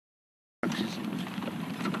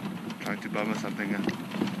trying to bum or something.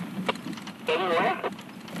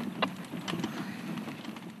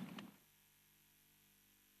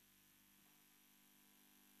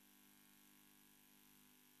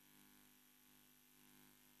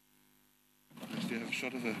 Actually, I have a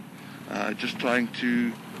shot of her just trying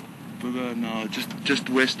to move now, just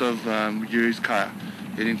west of Yuri's Kaya,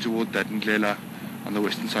 heading toward that Ndlela on the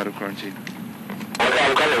western side of quarantine. Okay,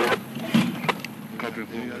 I'm coming. Copy.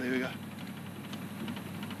 There we go.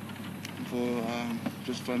 For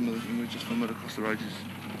just from it across the road, you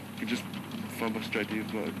can just from us straight to you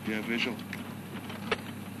have visual.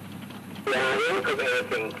 Yeah, I didn't cook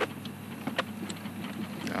anything.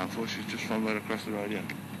 Yeah, unfortunately, just from it across the road, yeah.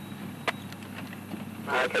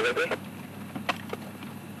 Okay, ready?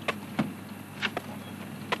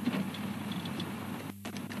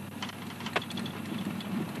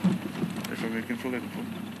 If I can feel it,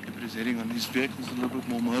 put his heading on his vehicle's a little bit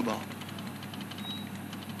more mobile.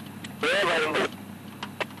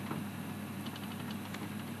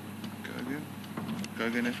 Go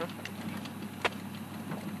again, Ephraim.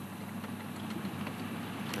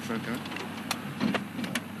 Ephraim, come on.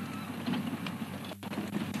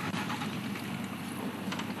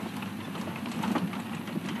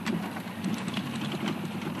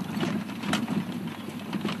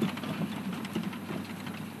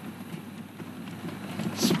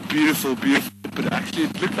 It's beautiful, beautiful, but actually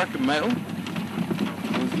it looked like a male.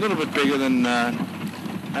 It was a little bit bigger than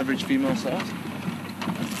average female size.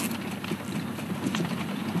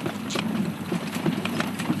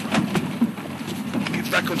 Gets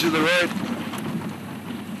back onto the road.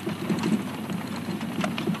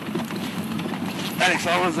 Alex,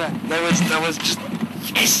 how was that? That was just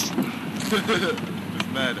yes. It's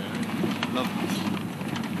mad, eh? Love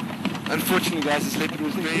it. Unfortunately, guys, this leopard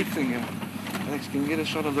was the big thing. Alex, can you get a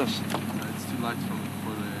shot of this? It's too light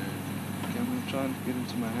for the... Okay, I'm going to try and get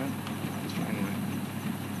into my hand. Let's try anyway.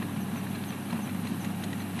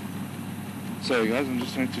 Sorry guys, I'm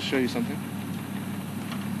just trying to show you something.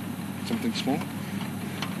 Something small.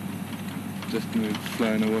 Just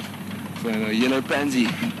flying a yellow pansy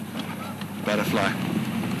butterfly.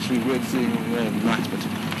 It's really weird seeing it there at night, but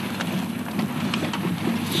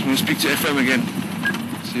just want to speak to Ephraim again.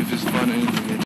 See if he's found anything yet.